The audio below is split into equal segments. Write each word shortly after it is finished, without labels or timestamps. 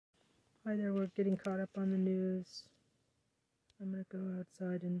Hi there, we're getting caught up on the news. I'm gonna go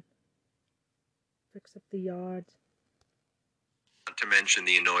outside and fix up the yard. Not to mention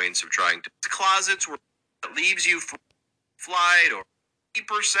the annoyance of trying to closets where it leaves you flight or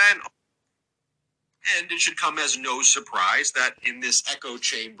 80%. And it should come as no surprise that in this echo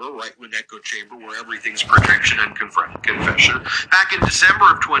chamber, right-wing echo chamber, where everything's projection and confession, back in December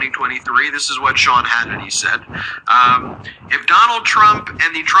of 2023, this is what Sean Hannity said. If Donald Trump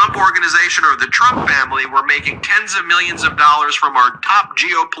and the Trump organization or the Trump family were making tens of millions of dollars from our top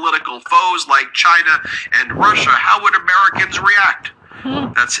geopolitical foes like China and Russia, how would Americans react?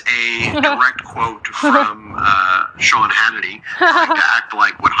 That's a direct quote from Sean Hannity, trying to act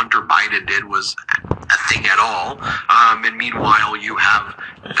like what Hunter Biden did was a thing at all. And meanwhile, you have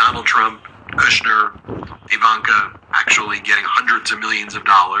Donald Trump, Kushner, Ivanka actually getting hundreds of millions of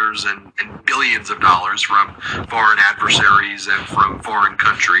dollars and billions of dollars from foreign adversaries and from foreign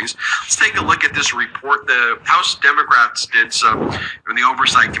countries. Let's take a look at this report. The House Democrats did some, and the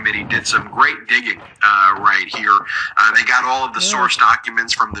Oversight Committee did some great digging right here. They got all of the source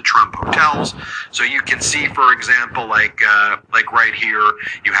documents from the Trump hotels. So you can see, for example, like right here,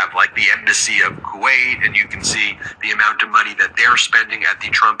 you have like the Embassy of Kuwait, and you can see the amount of money that they're spending at the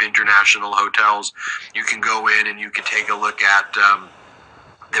Trump International hotels. You can go in and you can take a look at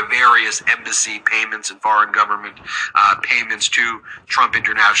the various embassy payments and foreign government payments to Trump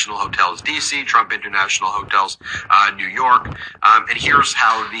International Hotels DC, Trump International Hotels New York. And here's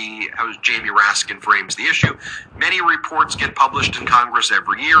how Jamie Raskin frames the issue. Many reports get published in Congress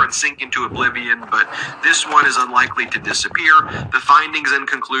every year and sink into oblivion, but this one is unlikely to disappear. The findings and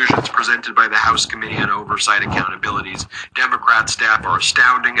conclusions presented by the House Committee on Oversight Accountabilities Democrat staff are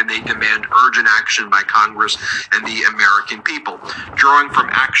astounding, and they demand urgent action by Congress and the American people. Drawing from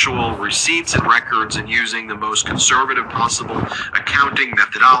actual receipts and records and using the most conservative possible accounting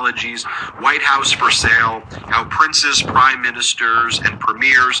methodologies, White House for sale, how princes, prime ministers, and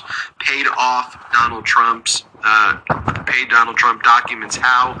premiers paid Donald Trump documents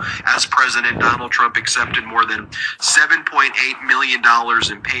how, as President, Donald Trump accepted more than $7.8 million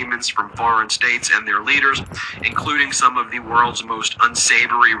in payments from foreign states and their leaders, including some of the world's most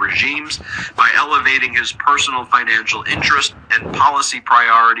unsavory regimes, by elevating his personal financial interest and policy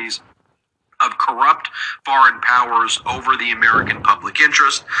priorities of corrupt foreign powers over the American public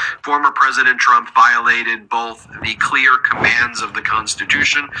interest. Former President Trump violated both the clear commands of the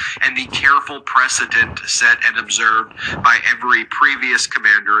Constitution and the careful precedent set and observed by every previous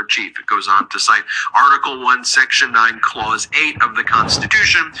commander-in-chief. It goes on to cite Article 1, Section 9, Clause 8 of the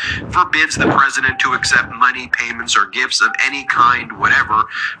Constitution forbids the president to accept money, payments, or gifts of any kind, whatever,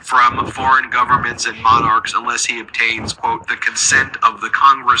 from foreign governments and monarchs unless he obtains, quote, the consent of the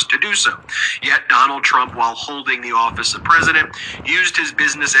Congress to do so. Yet Donald Trump, while holding the office of president, used his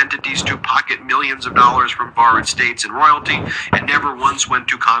business entities to pocket millions of dollars from foreign states and royalty, and never once went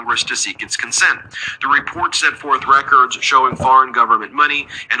to Congress to seek its consent. The report set forth records showing foreign government money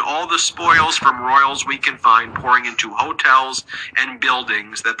and all the spoils from royals we can find pouring into hotels and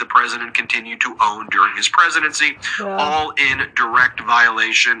buildings that the president continued to own during his presidency, all in direct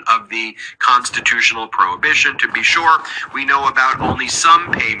violation of the constitutional prohibition. To be sure, we know about only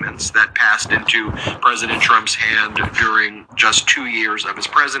some payments that passed into President Trump's hand during just 2 years of his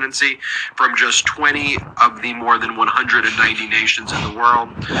presidency, from just 20 of the more than 190 nations in the world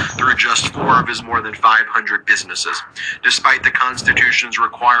through just 4 of his more than 500 businesses. Despite the Constitution's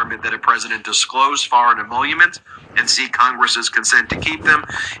requirement that a president disclose foreign emoluments and seek Congress's consent to keep them,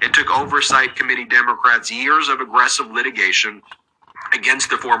 it took Oversight Committee Democrats years of aggressive litigation against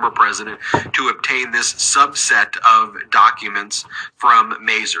the former president to obtain this subset of documents from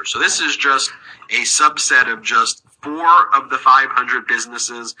Mazars. So this is just a subset of just 4 of the 500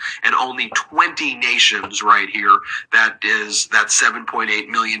 businesses and only 20 nations right here. That is that $7.8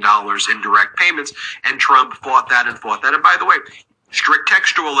 million in direct payments. And Trump fought that and fought that. And by the way, strict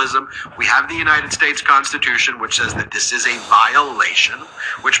textualism, we have the United States Constitution, which says that this is a violation,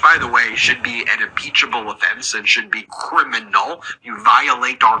 which, by the way, should be an impeachable offense and should be criminal. You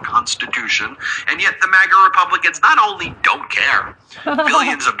violate our Constitution. And yet the MAGA Republicans not only don't care,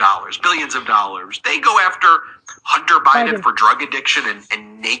 billions of dollars, they go after Hunter Biden for drug addiction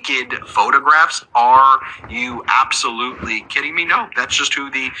and naked photographs. Are you absolutely kidding me? No, that's just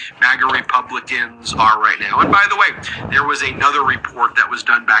who the MAGA Republicans are right now. And by the way, there was another report that was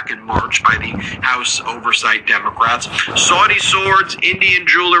done back in March by the House Oversight Democrats. Saudi swords, Indian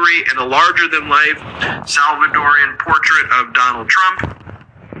jewelry, and a larger-than-life Salvadorian portrait of Donald Trump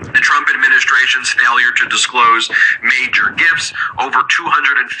The Trump administration's failure to disclose major gifts, over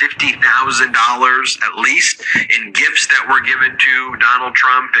 $250,000 at least in gifts that were given to Donald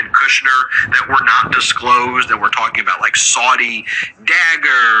Trump and Kushner that were not disclosed. And we're talking about like Saudi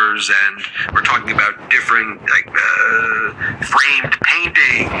daggers, and we're talking about different framed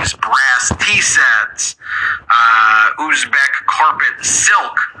paintings, brass tea sets, Uzbek carpet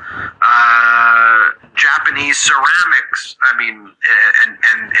silk, Japanese ceramics. I mean,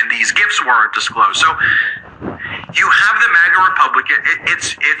 and these gifts weren't disclosed. So you have the MAGA Republican.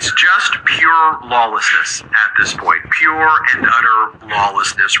 It's just pure lawlessness at this point, pure and utter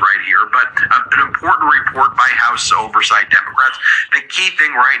lawlessness right here. But an important report by House Oversight Democrats. The key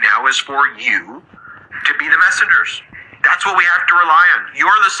thing right now is for you to be the messengers. That's what we have to rely on.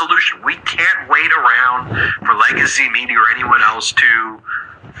 You're the solution. We can't wait around for legacy media or anyone else to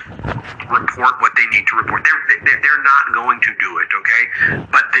report what they need to report. They're not going to do it, okay?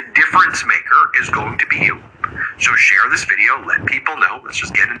 But the difference maker is going to be you. So share this video, let people know. Let's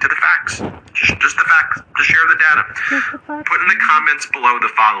just get into the facts. Just the facts. Just share the data. Put in the comments below the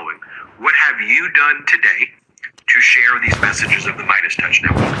following. What have you done today to share these messages of the Midas Touch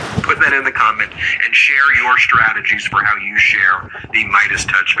Network? Put that in the comment and share your strategies for how you share the Midas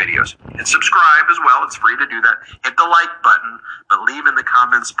Touch videos. And subscribe as well. It's free to do that. Hit the like button, but leave in the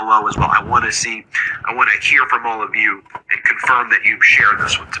comments below as well. I want to hear from all of you and confirm that you've shared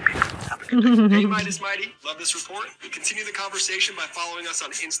this with some people. Have a good day. Hey, Midas Mighty. Love this report? Continue the conversation by following us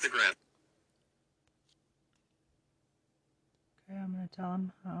on Instagram. Okay, I'm going to tell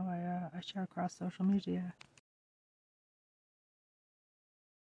him how I share across social media.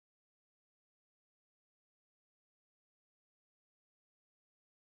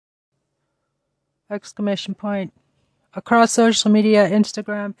 Exclamation point. Across social media,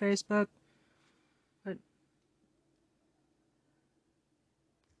 Instagram, Facebook. But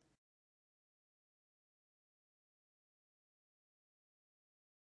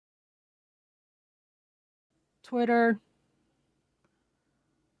Twitter.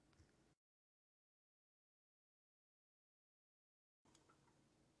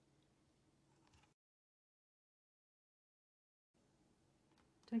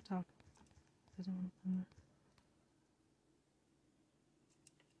 TikTok.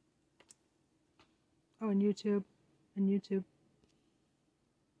 Oh, and YouTube. And YouTube.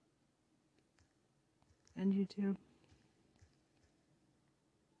 And YouTube.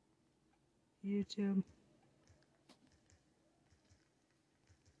 YouTube.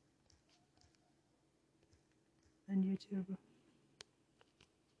 And YouTube.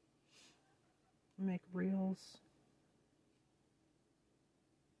 Make reels.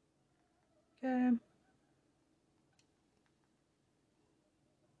 Okay.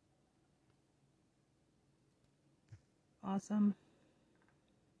 Awesome.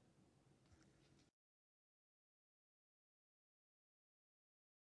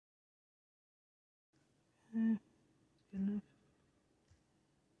 Good enough.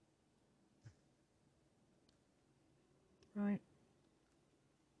 Right.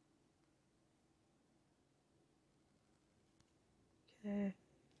 Okay.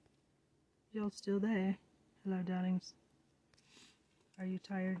 Y'all still there? Hello, darlings. Are you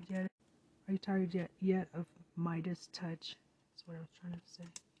tired yet? Are you tired yet of Midas Touch? That's what I was trying to say.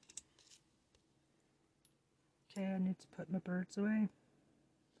 Okay, I need to put my birds away.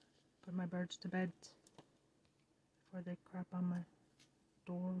 Put my birds to bed before they crap on my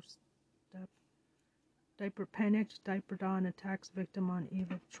doorstep. Diaper panicked. DIAPERDON attacks victim on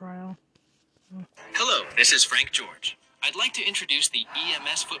eve of trial. Hello, this is Frank George. I'd like to introduce the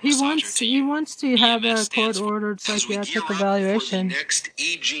EMS foot He massager wants to have a court-ordered psychiatric evaluation. The next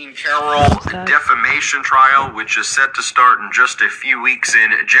E. Jean Carroll defamation trial, which is set to start in just a few weeks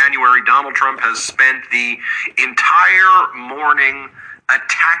in January. Donald Trump has spent the entire morning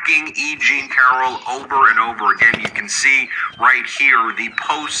attacking E. Jean Carroll over and over again. You can see right here the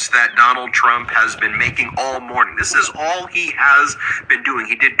posts that Donald Trump has been making all morning. This is all he has been doing.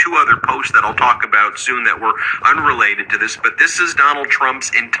 He did two other posts that I'll talk about soon that were unrelated to this, but this is Donald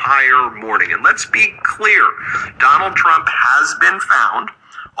Trump's entire morning. And let's be clear, Donald Trump has been found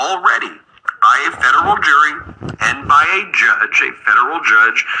already by a federal jury and by a federal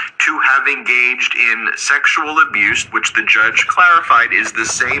judge, to have engaged in sexual abuse, which the judge clarified is the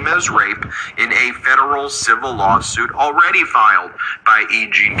same as rape, in a federal civil lawsuit already filed by E.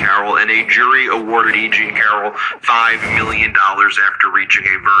 Jean Carroll, and a jury awarded E. Jean Carroll $5 million after reaching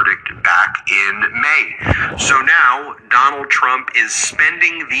a verdict back in May. So now Donald Trump is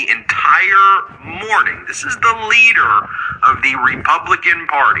spending the entire morning, this is the leader of the Republican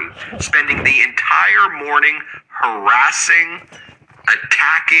Party, spending the entire morning harassing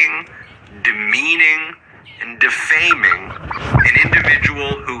attacking, demeaning, and defaming an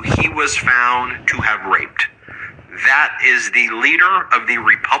individual who he was found to have raped. That is the leader of the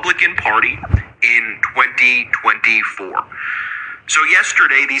Republican Party in 2024. So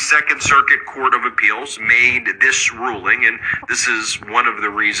yesterday, the Second Circuit Court of Appeals made this ruling, and this is one of the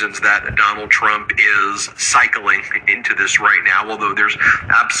reasons that Donald Trump is cycling into this right now, although there's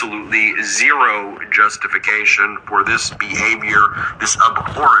absolutely zero justification for this behavior, this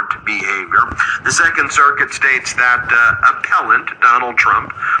abhorrent behavior. The Second Circuit states that appellant Donald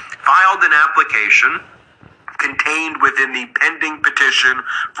Trump filed an application contained within the pending petition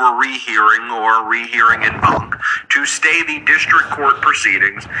for rehearing or rehearing en banc to stay the district court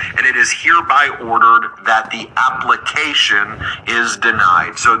proceedings, and it is hereby ordered that the application is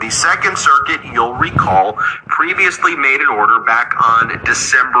denied. So the Second Circuit, you'll recall, previously made an order back on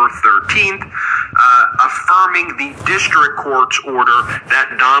December 13th affirming the district court's order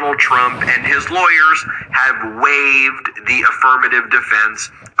that Donald Trump and his lawyers have waived the affirmative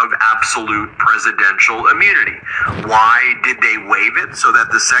defense of absolute presidential immunity. Why did they waive it? So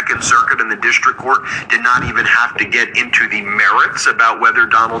that the Second Circuit and the district court did not even have to get into the merits about whether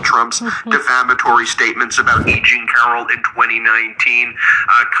Donald Trump's defamatory statements about E. Jean Carroll in 2019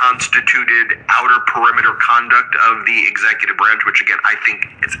 constituted outer perimeter conduct of the executive branch, which again, I think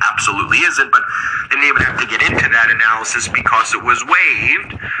it absolutely isn't, but they didn't even have to get into that analysis because it was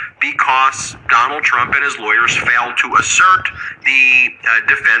waived because Donald Trump and his lawyers failed to assert the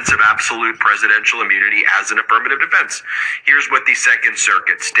defense of absolute presidential immunity as an affirmative defense. Here's what the Second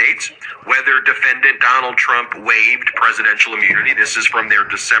Circuit states. Whether defendant Donald Trump waived presidential immunity, this is from their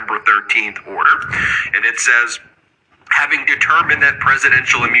December 13th order, and it says, having determined that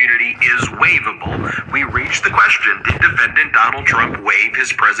presidential immunity is waivable, we reach the question, did defendant Donald Trump waive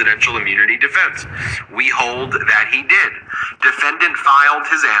his presidential immunity defense? We hold that he did. Defendant filed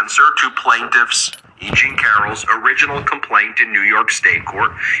his answer to plaintiff's E. Jean Carroll's original complaint in New York State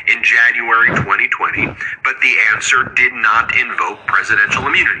Court in January 2020, but the answer did not invoke presidential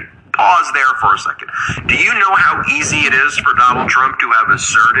immunity. Pause there for a second. Do you know how easy it is for Donald Trump to have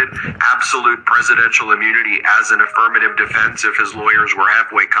asserted absolute presidential immunity as an affirmative defense if his lawyers were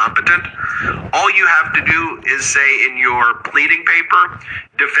halfway competent? All you have to do is say in your pleading paper,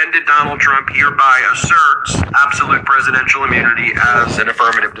 defendant Donald Trump hereby asserts absolute presidential immunity as an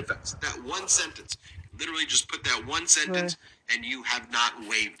affirmative defense. That one sentence, literally just put that one sentence and you have not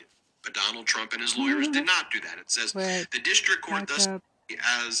waived it. But Donald Trump and his lawyers did not do that. It says the district court thus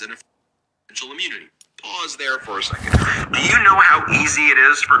as an presidential immunity. Pause there for a second. Do you know how easy it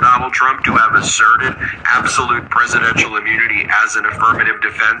is for Donald Trump to have asserted absolute presidential immunity as an affirmative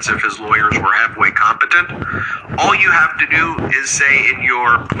defense if his lawyers were halfway competent? All you have to do is say in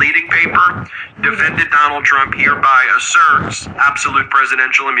your pleading paper, defendant Donald Trump hereby asserts absolute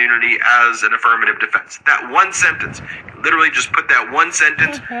presidential immunity as an affirmative defense. That one sentence, literally just put that one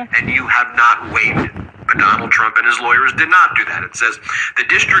sentence and you have not waived it. But Donald Trump and his lawyers did not do that. It says, the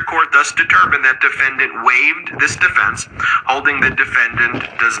district court thus determined that defendant waived this defense, holding the defendant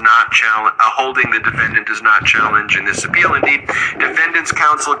does not challenge in this appeal. Indeed, defendant's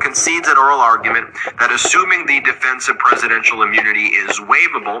counsel concedes at oral argument that assuming the defense of presidential immunity is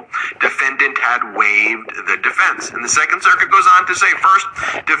waivable, defendant had waived the defense. And the Second Circuit goes on to say, first,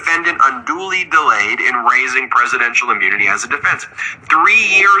 defendant unduly delayed in raising presidential immunity as a defense. 3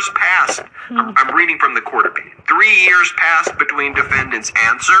 years passed. I'm reading from the court opinion. 3 years passed between defendant's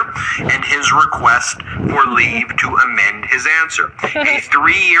answer and his request for leave to amend his answer. A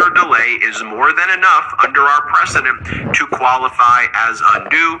 3-year delay is more than enough under our precedent to qualify as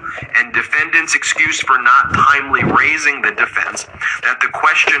undue, and defendant's excuse for not timely raising the defense that the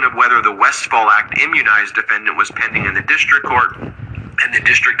question of whether the Westfall Act immunized defendant was pending in the district court and the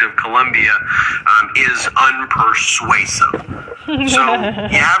District of Columbia is unpersuasive. So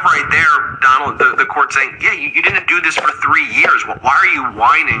you have right there, Donald, the court saying, yeah, you didn't do this for 3 years. Well, why are you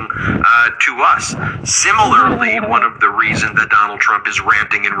whining to us? Similarly, one of the reasons that Donald Trump is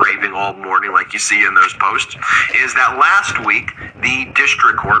ranting and raving all morning, like you see in those posts, is that last week, the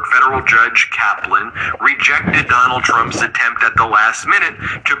district court, federal judge Kaplan, rejected Donald Trump's attempt at the last minute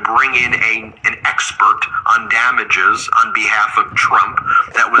to bring in an expert on damages on behalf of Trump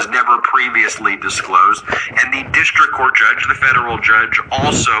that was never previously disclosed. And the district court judge, the federal judge,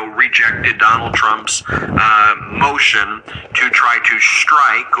 also rejected Donald Trump's motion to try to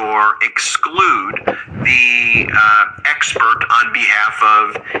strike or exclude the expert on behalf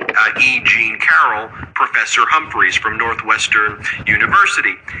of E. Jean Carroll, Professor Humphreys from Northwestern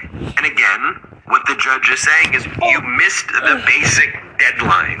University. And again, what the judge is saying is you missed the basic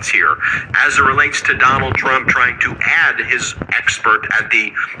deadlines here as it relates to Donald Trump trying to add his expert at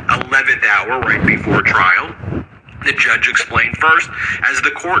the 11th hour right before trial. The judge explained first, as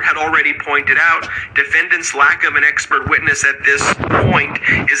the court had already pointed out, defendant's lack of an expert witness at this point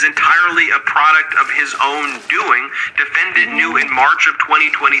is entirely a product of his own doing. Defendant knew in March of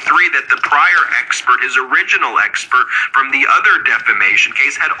 2023 that the prior expert, his original expert from the other defamation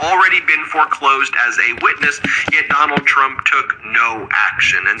case, had already been foreclosed as a witness, yet Donald Trump took no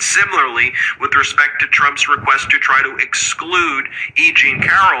action. And similarly, with respect to Trump's request to try to exclude E. Jean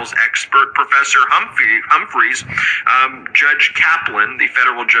Carroll's expert, Professor Humphreys, Judge Kaplan, the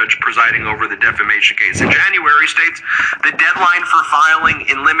federal judge presiding over the defamation case in January, states the deadline for filing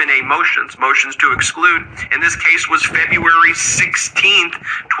in limine motions to exclude, in this case was February 16th,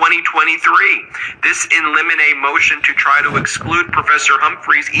 2023. This in limine motion to try to exclude Professor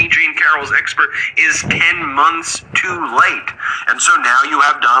Humphreys, E. Jean Carroll's expert, is 10 months too late. And so now you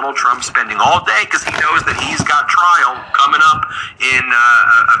have Donald Trump spending all day, because he knows that he's got trial coming up in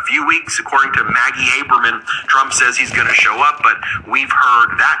a few weeks, according to Maggie Haberman. Trump says he's going to show up, but we've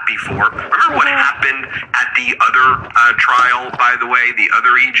heard that before. Remember what happened at the other trial, by the way, the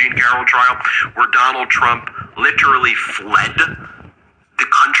other E. Jean Carroll trial, where Donald Trump literally fled the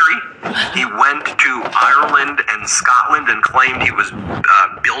country? He went to Ireland and Scotland and claimed he was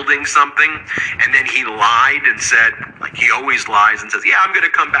building something, and then he lied and said, like he always lies, and says, yeah, I'm going to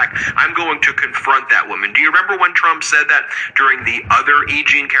come back. I'm going to confront that woman. Do you remember when Trump said that during the other E.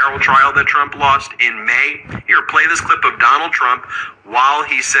 Jean Carroll trial that Trump lost in May? Here, play this clip of Donald Trump while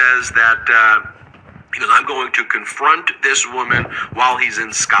he says that because I'm going to confront this woman while he's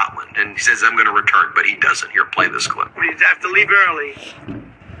in Scotland. And he says, I'm going to return, but he doesn't. Here, play this clip. Please have to leave early.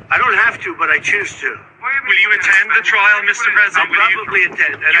 I don't have to, but I choose to. Will you attend the trial, Mr. President? I'll probably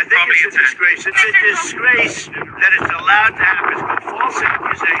attend. And I think it's a disgrace. It's a disgrace that it's allowed to happen. It's called false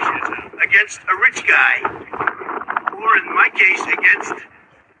accusations against a rich guy, or in my case, against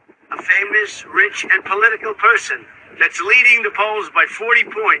a famous, rich, and political person that's leading the polls by 40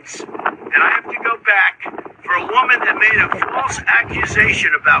 points. And I have to go back for a woman that made a false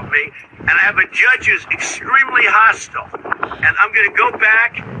accusation about me, and I have a judge who's extremely hostile. And I'm going to go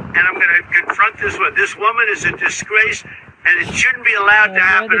back, and I'm going to confront this woman. This woman is a disgrace, and it shouldn't be allowed to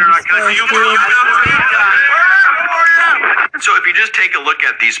happen in our country. So if you just take a look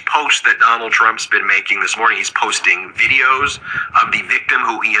at these posts that Donald Trump's been making this morning, he's posting videos of the victim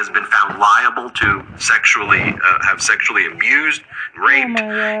who he has been found liable to have sexually abused, raped.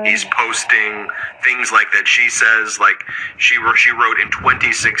 He's posting things like that. She says, like she wrote in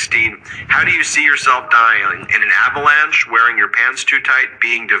 2016, how do you see yourself dying? In an avalanche, wearing your pants too tight,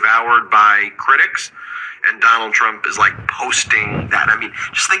 being devoured by critics? And Donald Trump is like posting that. I mean,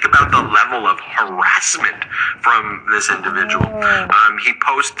 just think about the level of harassment from this individual. He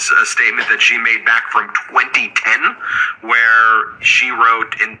posts a statement that she made back from 2010, where she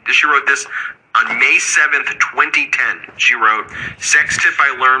wrote this on May 7th, 2010. She wrote, sex tip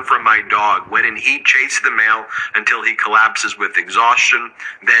I learned from my dog. When in heat, chase the male until he collapses with exhaustion,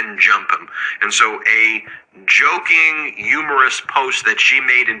 then jump him. And so a joking, humorous post that she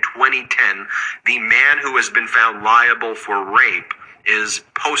made in 2010, the man who has been found liable for rape is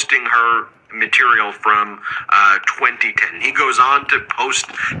posting her material from 2010. He goes on to post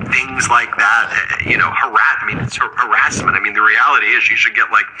things like that, it's harassment. I mean, the reality is she should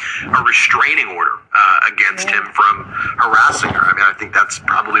get like a restraining order against him from harassing her. I mean, I think that's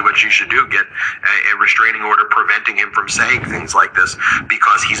probably what she should do, get a restraining order preventing him from saying things like this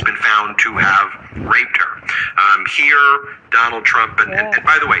because he's been found to have raped her. Here, Donald Trump, and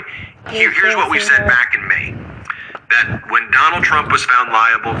by the way, here's what we said back in May. That when Donald Trump was found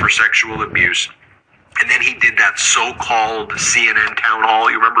liable for sexual abuse, and then he did that so-called CNN town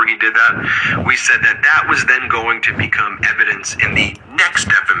hall, you remember he did that? We said that that was then going to become evidence in the next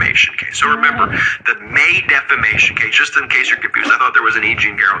defamation case. So remember, the May defamation case, just in case you're confused, I thought there was an E.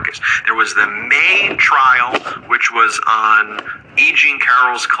 Jean Carroll case. There was the May trial, which was on E. Jean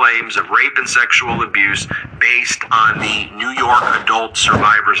Carroll's claims of rape and sexual abuse based on the New York Adult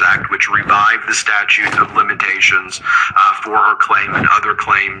Survivors Act, which revived the statute of limitations for her claim and other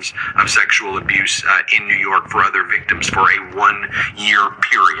claims of sexual abuse in New York for other victims for a 1-year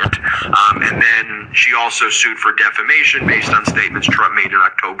period. And then she also sued for defamation based on statements Trump made in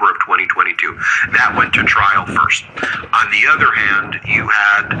October of 2022. That went to trial first. On the other hand, you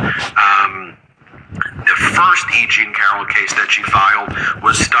had The first E. Jean Carroll case that she filed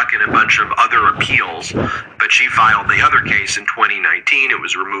was stuck in a bunch of other appeals, but she filed the other case in 2019. It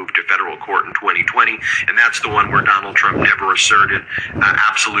was removed to federal court in 2020, and that's the one where Donald Trump never asserted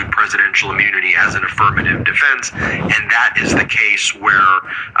absolute presidential immunity as an affirmative defense, and that is the case where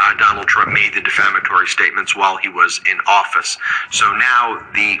Donald Trump made the defamatory statements while he was in office. So now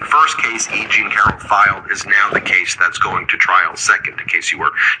the first case E. Jean Carroll filed is now the case that's going to trial second, in case you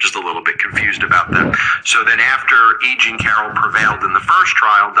were just a little bit confused about that. So then after E. Jean Carroll prevailed in the first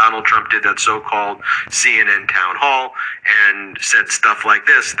trial, Donald Trump did that so-called CNN town hall and said stuff like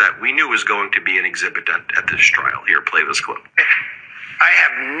this that we knew was going to be an exhibit at this trial. Here, play this clip. I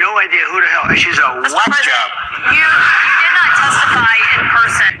have no idea who the hell. She's a whack job. You did not testify in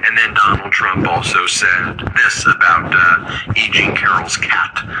person. And then Donald Trump also said this about E. Jean Carroll's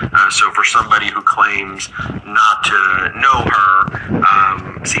cat. So for somebody who claims not to know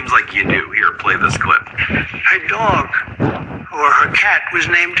her, seems like you do. Here, play this clip. Her dog, or her cat, was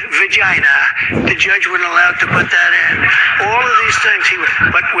named Vagina. The judge wasn't allowed to put that in. All of these things,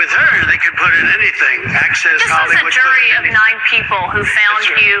 but with her, they could put in anything. Access This Hollywood. was a jury of 9 people who found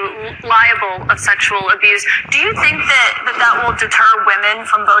you liable of sexual abuse. Do you think that will deter women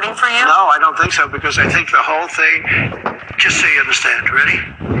from voting for you? No, I don't think so, because I think the whole thing, just so you understand, ready?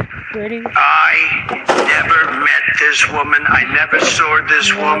 I never met this woman. I never saw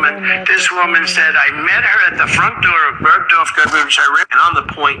this woman. This woman said, I met her at the front door of Bergdorf Goodrich. And on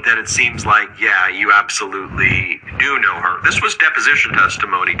the point that it seems like, yeah, you absolutely do know her. This was deposition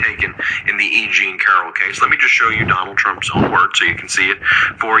testimony taken in the E. Jean Carroll case. Let me just show you Donald Trump's own words so you can see it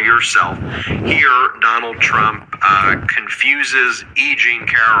for yourself. Here, Donald Trump confuses E. Jean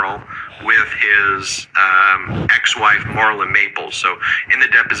Carroll with his ex-wife, Marla Maples. So in the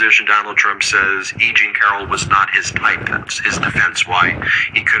deposition, Donald Trump says E. Jean Carroll was not his type. That's his defense why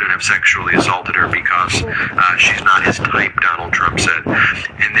he couldn't have sexually assaulted her, because she's not his type, Donald Trump said.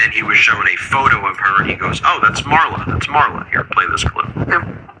 And then he was shown a photo of her, and he goes, oh, that's Marla. That's Marla. Here, play this clip.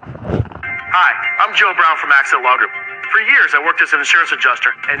 Hi, I'm Joe Brown from Accent Law Group. For years, I worked as an insurance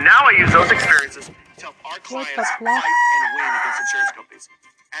adjuster, and now I use those experiences to help our clients fight and win against insurance companies.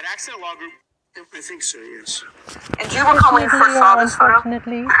 At Accent Law Group, I think so, yes. And do you recall when you first saw this photo?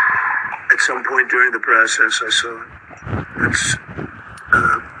 At some point during the process, I saw it. It's,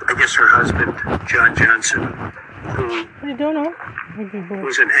 I guess her husband, John Johnson, who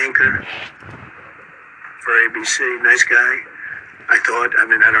was an anchor for ABC. Nice guy. I thought, I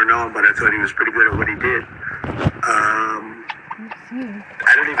mean, I don't know him, but I thought he was pretty good at what he did.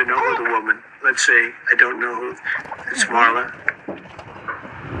 I don't even know who the woman. Let's say I don't know who. It's Marla.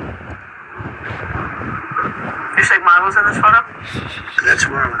 You say Marla's in this photo? That's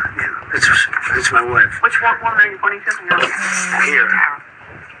Marla, yeah. That's my wife. Which woman are you pointing to? Here.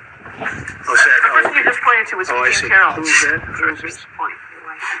 Oh, The person you just pointed to was E. Jean Carroll. Who is that? Who is this?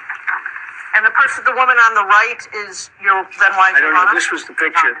 And the woman on the right is your then wife, I don't know. Ilana? This was the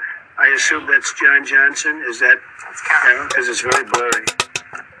picture. I assume that's John Johnson. Is that Carroll? Because it's very blurry.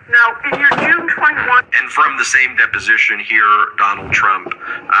 Now, in your June 21... And from the same deposition here, Donald Trump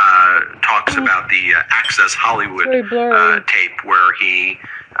talks about the Access Hollywood tape where he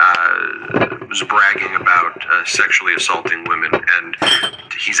was bragging about sexually assaulting women, and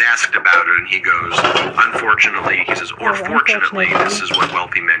he's asked about it, and he goes, unfortunately, he says, or fortunately, this is what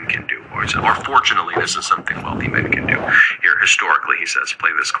wealthy men can do. Or he says, or fortunately, this is something wealthy men can do. Here, historically, he says,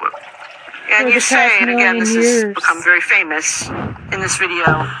 play this clip. And you say, and again, this has become very famous in this video,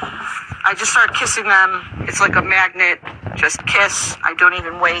 I just start kissing them. It's like a magnet. Just kiss. I don't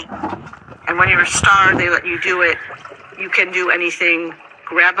even wait. And when you're a star, they let you do it. You can do anything.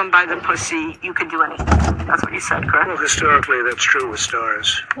 Grab them by the pussy. You can do anything. That's what you said, correct? Well, historically, that's true with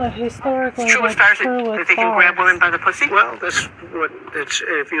stars. Well, historically, it's true with stars that they can grab women by the pussy? Well, that's what it's.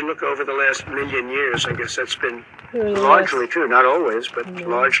 If you look over the last million years, I guess that's been largely true. Not always, but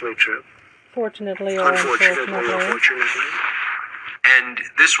largely true. Fortunately or unfortunately. And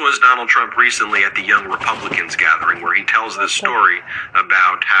this was Donald Trump recently at the Young Republicans gathering, where he tells this story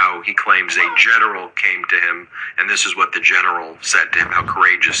about how he claims a general came to him, and this is what the general said to him, how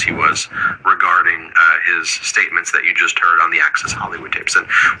courageous he was regarding his statements that you just heard on the Access Hollywood tapes. And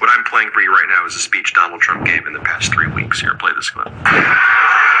what I'm playing for you right now is a speech Donald Trump gave in the past 3 weeks. Here, play this clip. But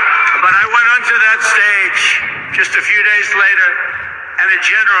I went onto that stage just a few days later, and a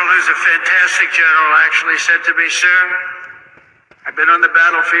general who's a fantastic general actually said to me, sir, I've been on the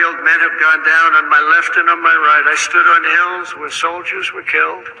battlefield. Men have gone down on my left and on my right. I stood on hills where soldiers were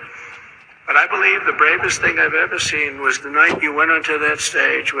killed. But I believe the bravest thing I've ever seen was the night you went onto that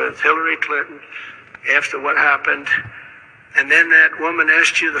stage with Hillary Clinton after what happened. And then that woman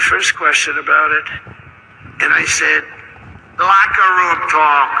asked you the first question about it. And I said, locker room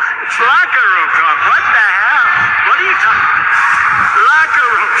talk. It's locker room talk. What the hell? What are you talking? Locker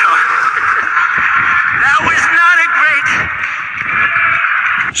room talk. That was not a great...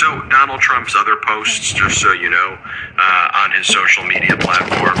 So Donald Trump's other posts, just so you know, on his social media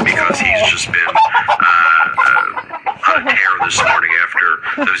platform, because he's just been on a tear this morning after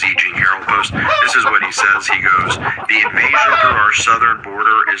those E. Jean Carroll posts. This is what he says. He goes, the invasion through our southern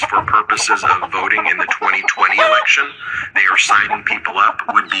border is for purposes of voting in the 2020 election. They are signing people up,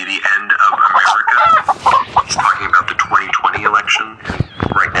 would be the end of America. He's talking about the 2020 election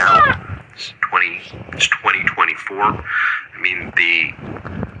right now. It's 2024. I mean,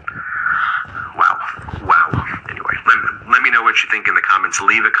 wow. Anyway, let me know what you think in the comments.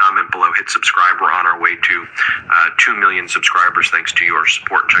 Leave a comment below. Hit subscribe. We're on our way to 2 million subscribers thanks to your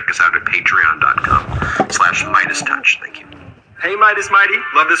support. Check us out at patreon.com/MidasTouch. Thank you. Hey, Midas Mighty.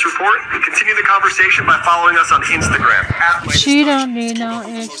 Love this report? Continue the conversation by following us on Instagram. She don't need no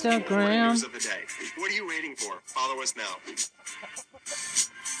Instagram. What are you waiting for? Follow us now.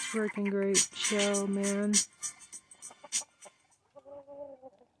 Freaking great show, man.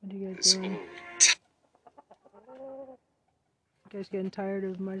 What are you guys doing? You guys getting tired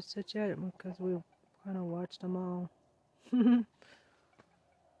of my such yet? Because we kind of watched them all.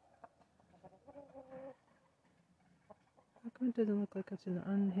 How come it doesn't look like it's an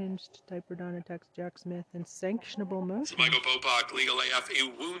unhinged DIAPERDON attacks Jack Smith and sanctionable motion? Michael Popok, Legal AF, a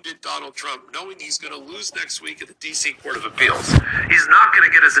wounded Donald Trump, knowing he's going to lose next week at the D.C. Court of Appeals. He's not going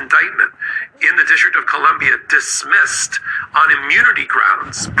to get his indictment in the District of Columbia dismissed on immunity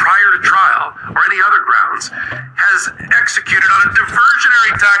grounds prior to trial or any other grounds, has executed on a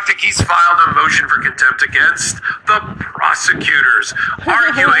diversionary tactic. He's filed a motion for contempt against the prosecutors,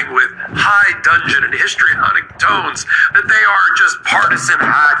 arguing with high dungeon and histrionic tones that they are just partisan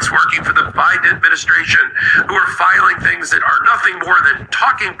hacks working for the Biden administration who are filing things that are nothing more than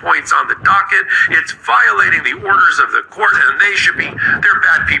talking points on the docket. It's violating the orders of the court, and they're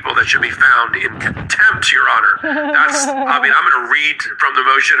bad people that should be found in contempt, Your Honor. I'm going to read from the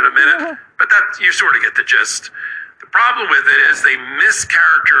motion in a minute, but you sort of get the gist. The problem with it is they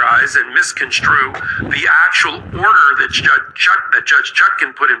mischaracterize and misconstrue the actual order that Judge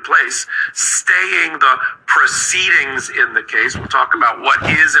Chutkan put in place, staying the proceedings in the case. We'll talk about what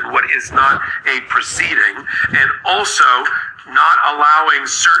is and what is not a proceeding, and also not allowing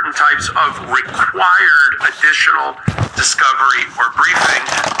certain types of required additional discovery or briefing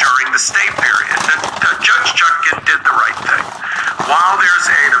during the stay period. Judge Chutkan did the right thing. While there's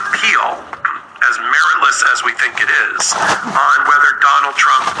an appeal, as meritless as we think it is, on whether Donald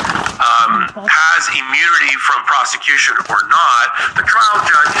Trump has immunity from prosecution or not, the trial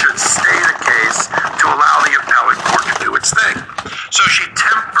judge should stay the case to allow the appellate court to do its thing. So she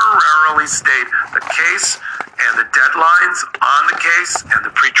temporarily stayed the case and the deadlines on the case and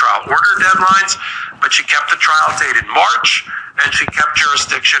the pretrial order deadlines, but she kept the trial date in March, and she kept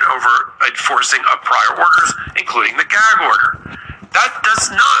jurisdiction over enforcing of prior orders, including the gag order. That does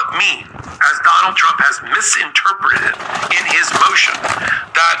not mean, as Donald Trump has misinterpreted in his motion,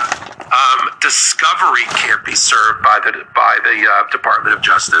 that discovery can't be served by the Department of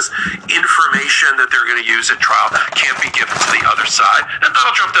Justice. Information that they're going to use at trial can't be given to the other side. Now,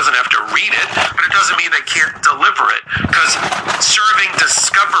 Donald Trump doesn't have to read it, but it doesn't mean they can't deliver it, because serving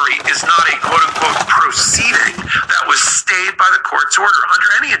discovery is not a quote-unquote proceeding that was stayed by the court's order under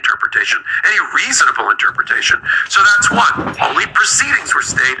any interpretation, any reasonable interpretation. So that's one. Only proceedings were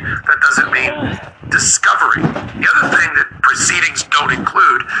stayed. That doesn't mean discovery. The other thing that proceedings don't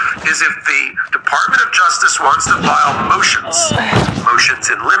include is if the Department of Justice wants to file motions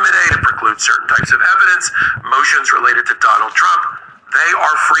in limine to preclude certain types of evidence, motions related to Donald Trump, they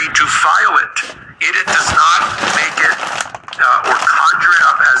are free to file it. It does not make it or conjure it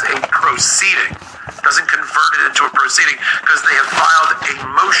up as a proceeding. Doesn't convert it into a proceeding because they have filed a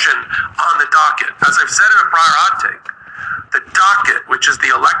motion on the docket. As I've said in a prior hot take, the docket, which is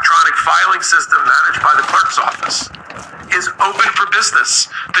the electronic filing system managed by the clerk's office, is open for business.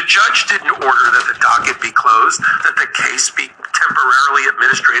 The judge didn't order that the docket be closed, that the case be temporarily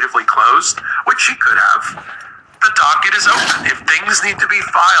administratively closed, which she could have. The docket is open. If things need to be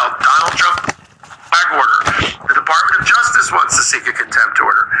filed, Donald Trump gag order, the Department of Justice wants to seek a contempt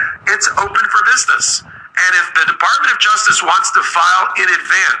order, it's open for business. And if the Department of Justice wants to file in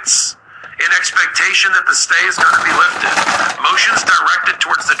advance, in expectation that the stay is going to be lifted, motions directed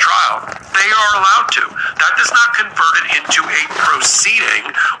towards the trial, they are allowed to. That does not convert it into a proceeding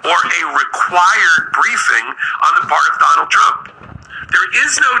or a required briefing on the part of Donald Trump. There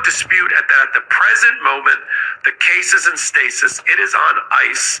is no dispute at the present moment. The case is in stasis. It is on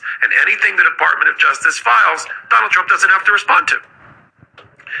ice. And anything the Department of Justice files, Donald Trump doesn't have to respond to.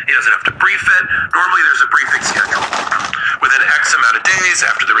 He doesn't have to brief it. Normally there's a briefing schedule. Within X amount of days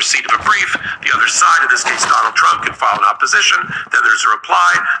after the receipt of a brief, the other side, in this case Donald Trump, can file an opposition, then there's a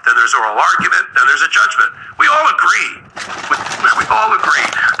reply, then there's oral argument, then there's a judgment. We all agree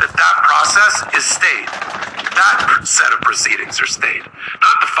that that process is stayed. That set of proceedings are stayed,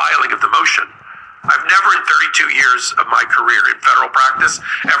 not the filing of the motion. I've never in 32 years of my career in federal practice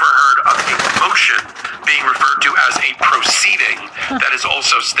ever heard of a motion being referred to as a proceeding that is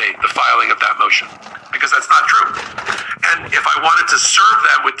also stayed, the filing of that motion, because that's not true. And if I wanted to serve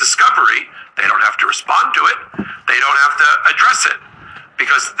them with discovery, they don't have to respond to it. They don't have to address it,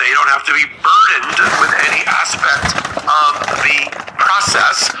 because they don't have to be burdened with any aspect of the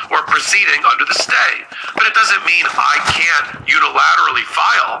process or proceeding under the stay. But it doesn't mean I can't unilaterally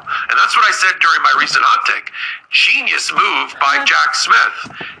file. And that's what I said during my recent Hottake. Genius move by Jack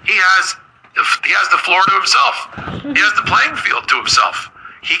Smith. He has the floor to himself. He has the playing field to himself.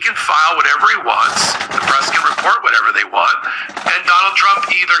 He can file whatever he wants. The press can report whatever they want. And Donald Trump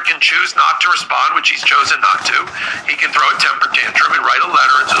either can choose not to respond, which he's chosen not to. He can throw a temper tantrum and write a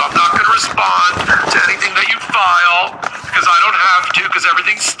letter and say, I'm not going to respond to anything that you file because I don't have to because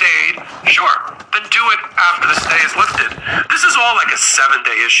everything stayed. Sure, then do it after the stay is lifted. This is all like a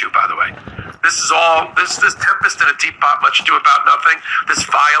 7-day issue, by the way. This is all, this tempest in a teapot, much ado about nothing. This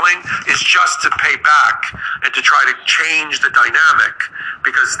filing is just to pay back and to try to change the dynamic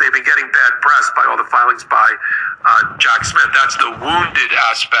because they've been getting bad press by all the filings by Jack Smith. That's the wounded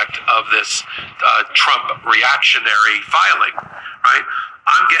aspect of this Trump reactionary filing, right?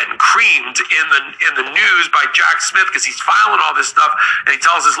 I'm getting creamed in the news by Jack Smith because he's filing all this stuff and he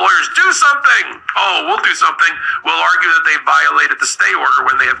tells his lawyers, do something. Oh, we'll do something. We'll argue that they violated the stay order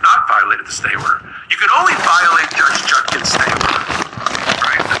when they have not violated the stay order. You can only violate Judge Chutkan's stay order,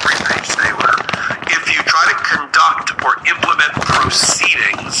 right? The 3-page stay order. If you try to conduct or implement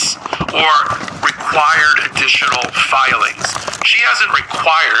proceedings or required additional filings. She hasn't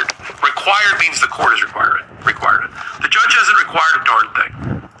required. Required means the court has required it. The judge hasn't required a darn thing.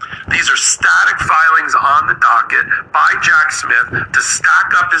 These are static filings on the docket by Jack Smith to stack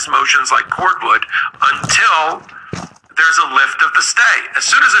up his motions like cordwood until there's a lift of the stay. As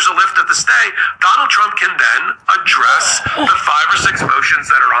soon as there's a lift of the stay, Donald Trump can then address the 5 or 6 motions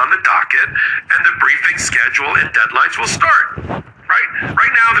that are on the docket, and the briefing schedule and deadlines will start.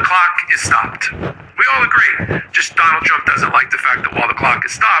 Right now, the clock is stopped. We all agree. Just Donald Trump doesn't like the fact that while the clock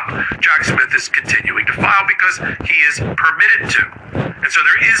is stopped, Jack Smith is continuing to file because he is permitted to. And so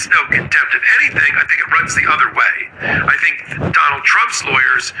there is no contempt. If anything, I think it runs the other way. I think Donald Trump's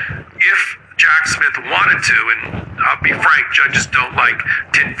lawyers, if Jack Smith wanted to, and I'll be frank, judges don't like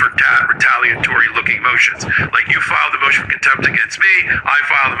tit for tat, retaliatory looking motions. Like you filed the motion for contempt against me, I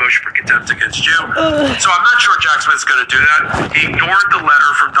filed the motion for contempt against you. So I'm not sure Jack Smith's going to do that. He ignored the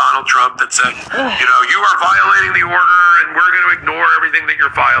letter from Donald Trump that said, you are violating the order and we're going to ignore everything that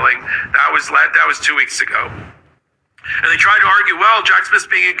you're filing. That was 2 weeks ago. And they tried to argue, well, Jack Smith's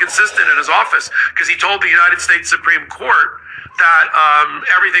being inconsistent in his office because he told the United States Supreme Court that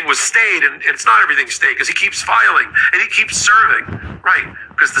everything was stayed, and it's not everything stayed because he keeps filing and he keeps serving, right?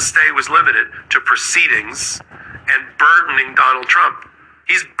 Because the stay was limited to proceedings and burdening Donald Trump.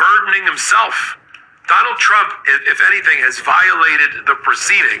 He's burdening himself. Donald Trump, if anything, has violated the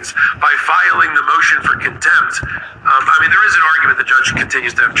proceedings by filing the motion for contempt. There is an argument the judge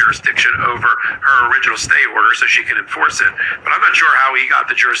continues to have jurisdiction over her original stay order so she can enforce it. But I'm not sure how he got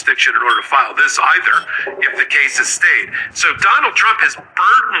the jurisdiction in order to file this either if the case is stayed. So Donald Trump has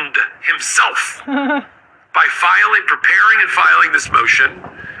burdened himself by preparing and filing this motion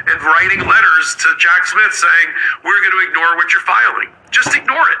and writing letters to Jack Smith saying, we're going to ignore what you're filing. Just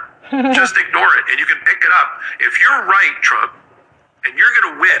ignore it. Just ignore it, and you can pick it up. If you're right, Trump, and you're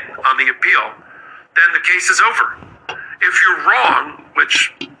going to win on the appeal, then the case is over. If you're wrong,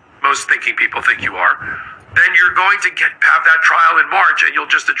 which most thinking people think you are, then you're going to have that trial in March, and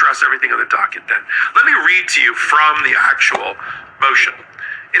you'll just address everything on the docket then. Let me read to you from the actual motion.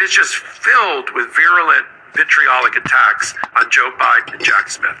 It is just filled with virulent, vitriolic attacks on Joe Biden and Jack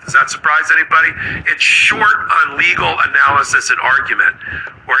Smith. Does that surprise anybody? It's short on legal analysis and argument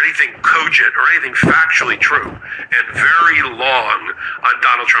or anything cogent or anything factually true, and very long on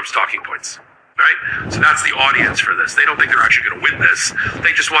Donald Trump's talking points. Right? So that's the audience for this. They don't think they're actually going to win this.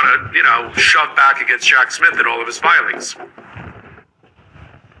 They just want to, shove back against Jack Smith and all of his filings.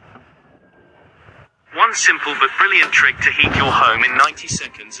 One simple but brilliant trick to heat your home in 90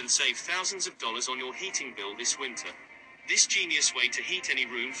 seconds and save thousands of dollars on your heating bill this winter. This genius way to heat any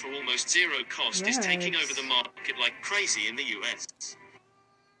room for almost zero cost is taking over the market like crazy in the US.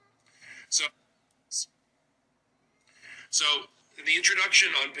 So in the introduction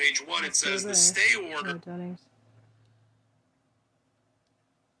on page 1, it says the stay order.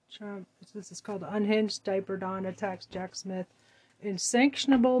 Trump, this is called Unhinged DIAPERDON attacks Jack Smith in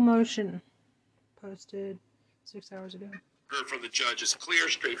sanctionable motion. Posted 6 hours ago. From the judge is clear,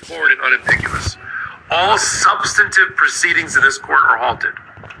 straightforward, and unambiguous. All substantive proceedings in this court are halted.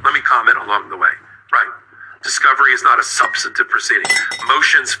 Let me comment along the way. Right. Discovery is not a substantive proceeding.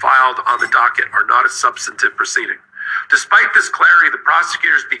 Motions filed on the docket are not a substantive proceeding. Despite this clarity, the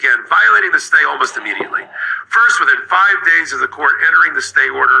prosecutors began violating the stay almost immediately. First, within 5 days of the court entering the stay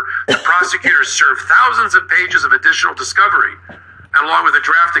order, the prosecutors served thousands of pages of additional discovery, and along with a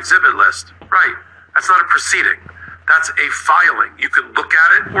draft exhibit list. Right. That's not a proceeding. That's a filing. You can look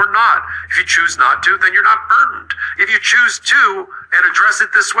at it or not. If you choose not to, then you're not burdened. If you choose to and address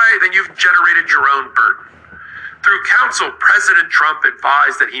it this way, then you've generated your own burden. Through counsel, President Trump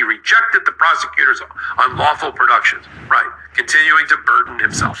advised that he rejected the prosecutors' unlawful productions, right, continuing to burden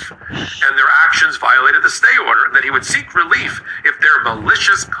himself. And their actions violated the stay order, and that he would seek relief if their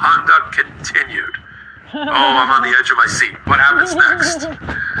malicious conduct continued. Oh, I'm on the edge of my seat. What happens next?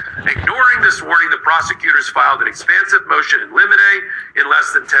 Ignoring this warning, the prosecutors filed an expansive motion in limine in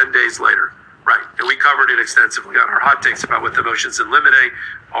less than 10 days later. Right, and we covered it extensively on our hot takes about what the motions in limine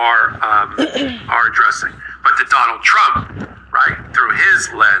are addressing. But to Donald Trump, right, through his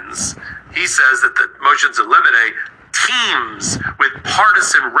lens, he says that the motions in limine teems with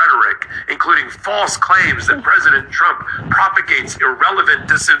partisan rhetoric, including false claims that President Trump propagates irrelevant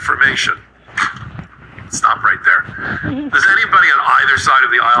disinformation. Stop right there. Does anybody on either side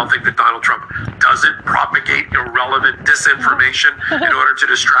of the aisle think that Donald Trump doesn't propagate irrelevant disinformation in order to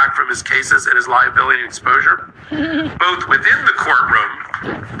distract from his cases and his liability and exposure? Both within the courtroom,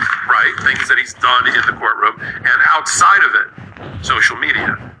 right, things that he's done in the courtroom, and outside of it, social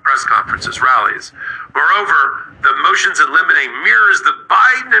media, press conferences, rallies. Moreover, the motions in limine mirrors the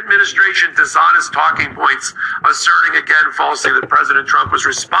Biden administration dishonest talking points, asserting again falsely that President Trump was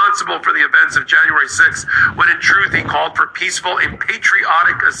responsible for the events of January 6th, when in truth he called for peaceful and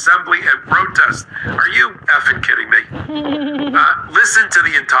patriotic assembly and protest. Are you effing kidding me? Listen to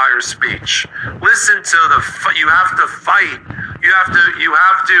the entire speech. Listen to you have to fight. You have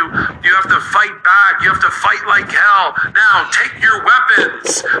to fight back. You have to fight like hell. Now take your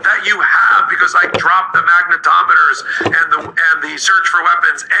weapons that you have, because I dropped the magnetometers and the search for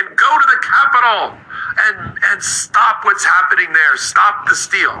weapons, and go to the Capitol and stop what's happening there. Stop the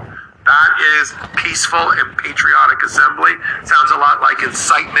steal. That is peaceful and patriotic assembly. Sounds a lot like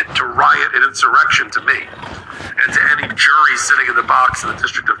incitement to riot and insurrection to me, and to any jury sitting in the box in the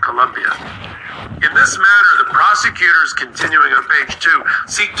District of Columbia. In this manner, the prosecutors, continuing on page 2,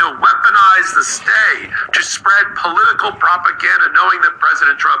 seek to weaponize the stay to spread political propaganda, knowing that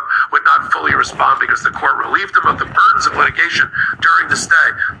President Trump would not fully respond because the court relieved him of the burdens of litigation during the stay.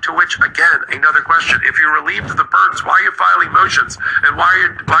 To which, again, another question: if you're relieved of the burdens, why are you filing motions, and why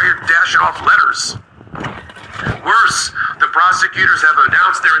are you dashing off letters? Worse, the prosecutors have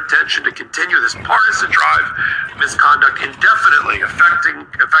announced their intention to continue this partisan drive misconduct indefinitely,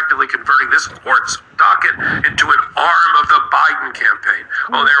 effectively converting this court's docket into an arm of the Biden campaign.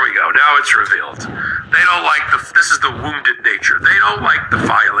 Oh, there we go. Now it's revealed. They don't like this is the wounded nature. They don't like the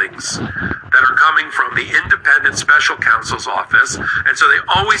filings that are coming from the independent special counsel's office, and so they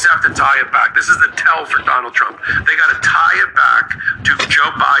always have to tie it back. This is the tell for Donald Trump. They got to tie it back to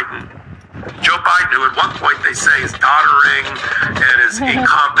Joe Biden. Joe Biden, who at one point they say is doddering and is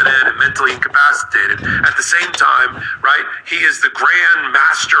incompetent and mentally incapacitated. At the same time, right, he is the grand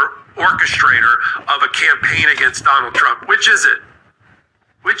master orchestrator of a campaign against Donald Trump. Which is it?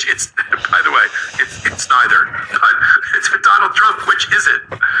 Which it's, by the way, it's neither. But it's for Donald Trump. Which is it?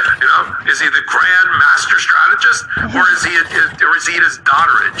 You know, is he the grand master strategist, or is he his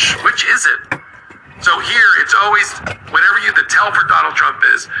dodderage? Which is it? So here, it's always, whenever the tell for Donald Trump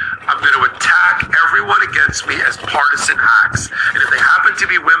is, I'm going to attack everyone against me as partisan acts. And if they happen to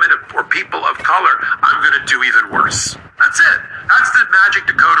be women or people of color, I'm going to do even worse. That's it. That's the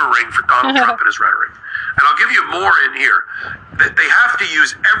magic decoder ring for Donald Trump and his rhetoric. And I'll give you more in here. That they have to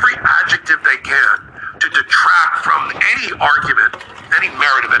use every adjective they can to detract from any argument, any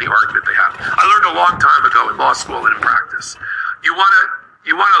merit of any argument they have. I learned a long time ago in law school and in practice. You want to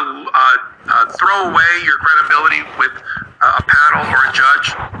throw away your credibility with a panel or a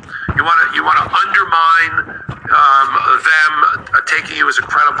judge. You want to undermine them taking you as a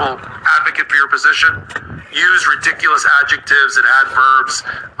credible advocate for your position. Use ridiculous adjectives and adverbs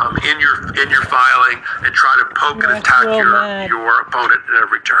in your filing, and try to poke and attack your opponent at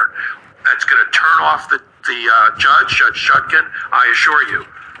every turn. That's going to turn off the Judge Shudkin, I assure you.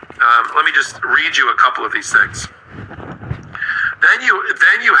 Let me just read you a couple of these things. Then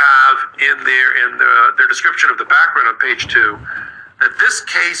you have in their description of the background on page 2 that this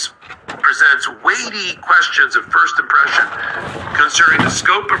case presents weighty questions of first impression concerning the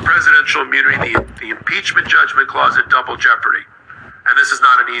scope of presidential immunity, the impeachment judgment clause, and double jeopardy. And this is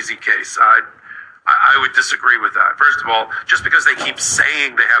not an easy case. I would disagree with that. First of all, just because they keep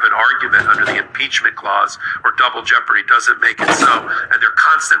saying they have an argument under the impeachment clause or double jeopardy doesn't make it so. And their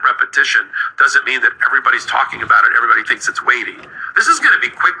constant repetition doesn't mean that everybody's talking about it, everybody thinks it's weighty. This is going to be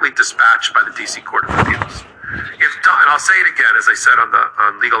quickly dispatched by the D.C. Court of Appeals. And I'll say it again, as I said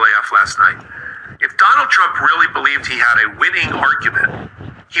on Legal AF last night, if Donald Trump really believed he had a winning argument,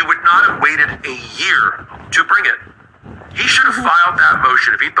 he would not have waited a year to bring it. He should have filed that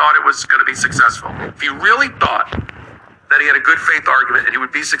motion if he thought it was going to be successful. If he really thought that he had a good faith argument and he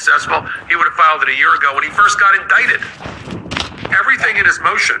would be successful, he would have filed it a year ago when he first got indicted. Everything in his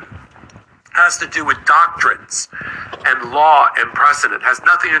motion has to do with doctrines and law and precedent, has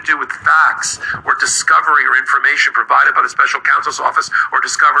nothing to do with facts or discovery or information provided by the special counsel's office or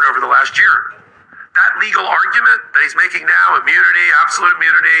discovered over the last year. That legal argument that he's making now, immunity, absolute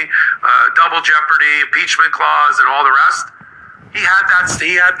immunity, double jeopardy, impeachment clause, and all the rest, he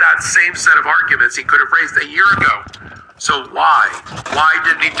had that same set of arguments he could have raised a year ago. So why? Why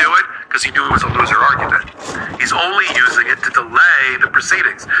didn't he do it? Because he knew it was a loser argument. He's only using it to delay the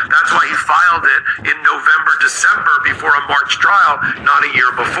proceedings. That's why he filed it in November, December before a March trial, not a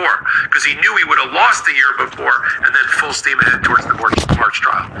year before. Because he knew he would have lost a year before and then full steam ahead towards the March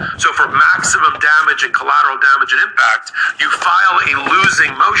trial. So for maximum damage and collateral damage and impact, you file a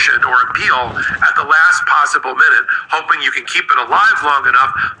losing motion or appeal at the last possible minute, hoping you can keep it alive long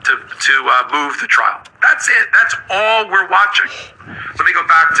enough to move the trial. That's it. That's all we're watching. Let me go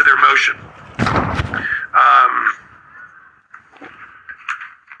back to their motion.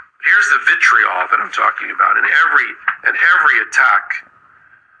 Here's the vitriol that I'm talking about in every attack.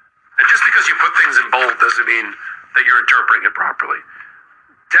 And just because you put things in bold doesn't mean that you're interpreting it properly.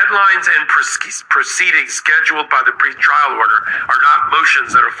 Deadlines and proceedings scheduled by the pre-trial order are not motions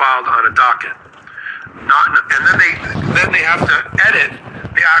that are filed on a docket. And then they have to edit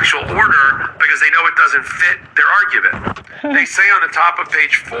the actual order because they know it doesn't fit their argument. They say on the top of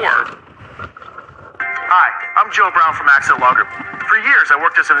page 4. Hi, I'm Joe Brown from Accident Law Group. For years, I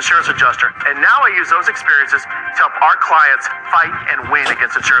worked as an insurance adjuster, and now I use those experiences to help our clients fight and win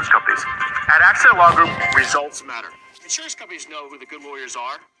against insurance companies. At Accident Law Group, results matter. Insurance companies know who the good lawyers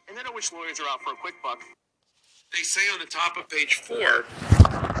are, and they know which lawyers are out for a quick buck. They say on the top of page 4,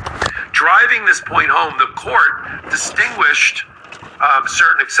 driving this point home, the court distinguished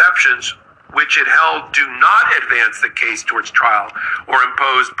certain exceptions which it held do not advance the case towards trial or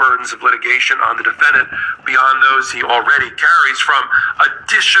impose burdens of litigation on the defendant beyond those he already carries from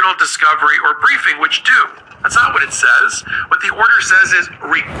additional discovery or briefing, which do. That's not what it says. What the order says is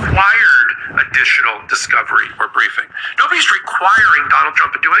required additional discovery or briefing. Nobody's requiring Donald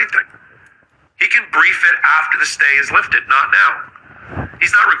Trump to do anything. He can brief it after the stay is lifted, not now.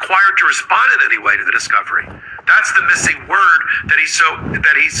 He's not required to respond in any way to the discovery. That's the missing word that he so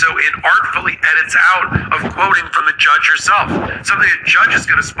inartfully edits out of quoting from the judge herself. Something the judge is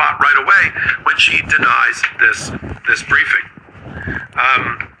going to spot right away when she denies this briefing.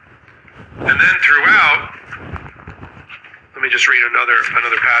 And then throughout, let me just read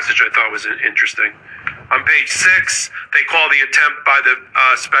another passage I thought was interesting. On page 6, they call the attempt by the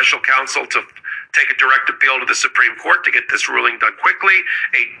special counsel to take a direct appeal to the Supreme Court to get this ruling done quickly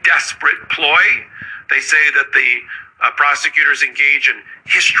a desperate ploy. They say that the prosecutors engage in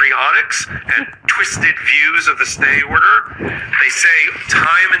histrionics and twisted views of the stay order. They say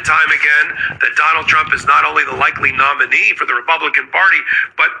time and time again that Donald Trump is not only the likely nominee for the Republican Party,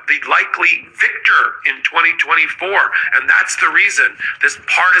 but the likely victor in 2024. And that's the reason this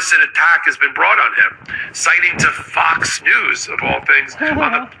partisan attack has been brought on him. Citing to Fox News, of all things,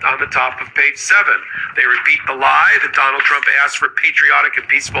 on the top of page 7. They repeat the lie that Donald Trump asked for patriotic and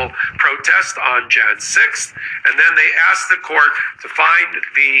peaceful protest on Jan 6th. And then they asked the court to find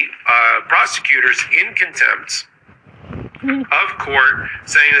the prosecutors in contempt of court,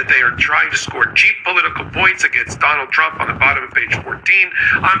 saying that they are trying to score cheap political points against Donald Trump on the bottom of page 14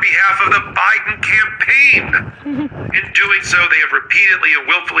 on behalf of the Biden campaign. In doing so, they have repeatedly and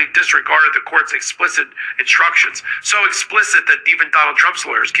willfully disregarded the court's explicit instructions, so explicit that even Donald Trump's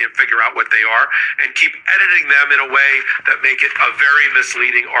lawyers can't figure out what they are, and keep editing them in a way that make it a very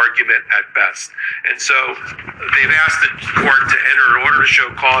misleading argument at best. And so they've asked the court to enter an order to show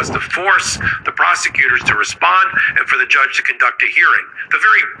cause to force the prosecutors to respond and for the judge to conduct a hearing. The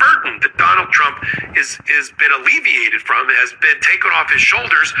very burden that Donald Trump has been alleviated from has been taken off his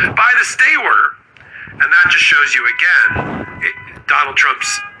shoulders by the stay order. And that just shows you again, Donald Trump's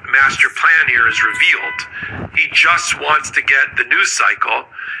master plan here is revealed. He just wants to get the news cycle,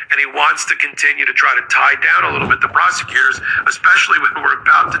 and he wants to continue to try to tie down a little bit the prosecutors, especially when we're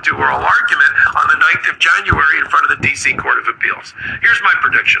about to do oral argument on the 9th of January in front of the D.C. Court of Appeals. Here's my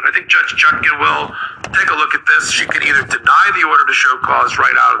prediction. I think Judge Chutkan will take a look at this. She can either deny the order to show cause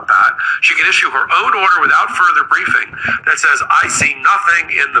right out of the bat. She can issue her own order without further briefing that says, I see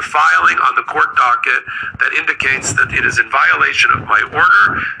nothing in the filing on the court docket that indicates that it is in violation of my order.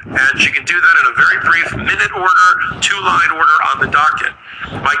 And she can do that in a very brief minute order, 2-line order on the docket.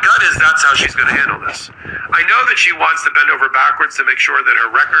 My gut is that's how she's going to handle this. I know that she wants to bend over backwards to make sure that her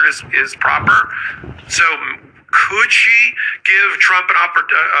record is proper. So could she give Trump an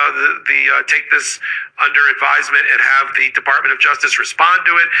opportunity, take this under advisement and have the Department of Justice respond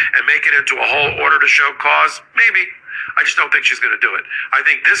to it and make it into a whole order to show cause? Maybe. I just don't think she's going to do it. I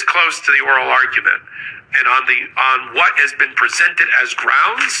think this close to the oral argument and on what has been presented as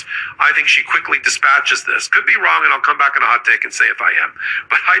grounds, I think she quickly dispatches this. Could be wrong, and I'll come back in a hot take and say if I am.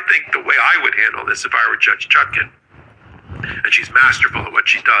 But I think the way I would handle this if I were Judge Chutkan, and she's masterful at what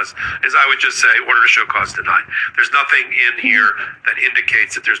she does, is I would just say, order to show cause denied. There's nothing in here that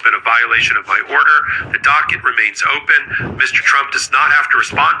indicates that there's been a violation of my order. The docket remains open. Mr. Trump does not have to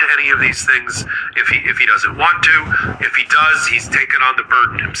respond to any of these things if he doesn't want to. If he does, he's taken on the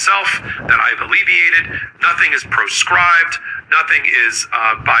burden himself that I've alleviated. Nothing is proscribed. Nothing is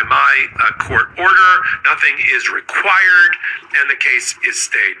by my court order. Nothing is required, and the case is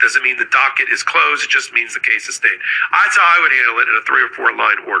stayed. Doesn't mean the docket is closed. It just means the case is stayed. That's how I would handle it in a 3 or 4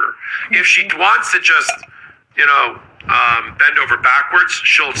 line order. If she wants to just, bend over backwards,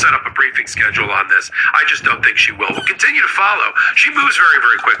 she'll set up a briefing schedule on this. I just don't think she will. We'll continue to follow. She moves very,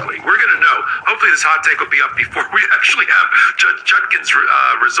 very quickly. We're going to know. Hopefully this hot take will be up before we actually have Judge Chutkan's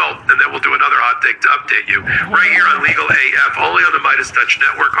result, and then we'll do another hot take to update you right here on Legal AF, only on the Midas Touch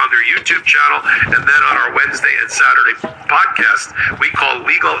Network, on their YouTube channel, and then on our Wednesday and Saturday podcast we call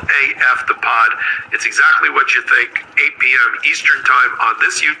Legal AF the Pod. It's exactly what you think, 8 p.m. Eastern Time on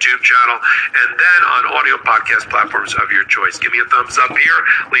this YouTube channel, and then on audio podcast platforms of your choice. Give me a thumbs up here,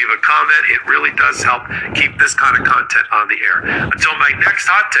 leave a comment. It really does help keep this kind of content on the air. Until my next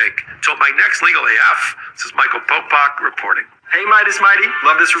hot take, until my next Legal AF, this is Michael Popok reporting. Hey Midas Mighty,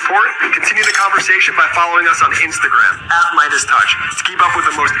 love this report? Continue the conversation by following us on Instagram, @MidasTouch, to keep up with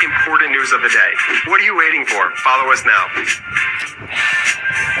the most important news of the day. What are you waiting for? Follow us now.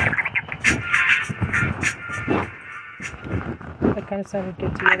 That kind of sounded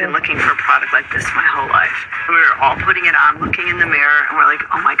good to you. I've been looking for a product like this my whole life. We were all putting it on, looking in the mirror, and we're like,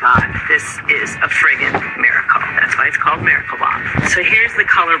 oh my God, this is a friggin' miracle. That's why it's called Miracle Bomb. So here's the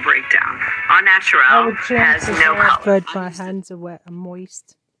color breakdown. Au Naturel has no color. Good, my hands are wet and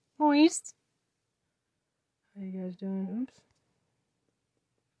moist. Moist? How you guys doing? Oops.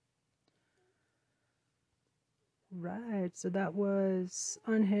 Right, so that was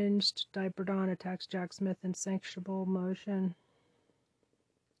Unhinged, DIAPERDON attacks Jack Smith in Sanctionable motion.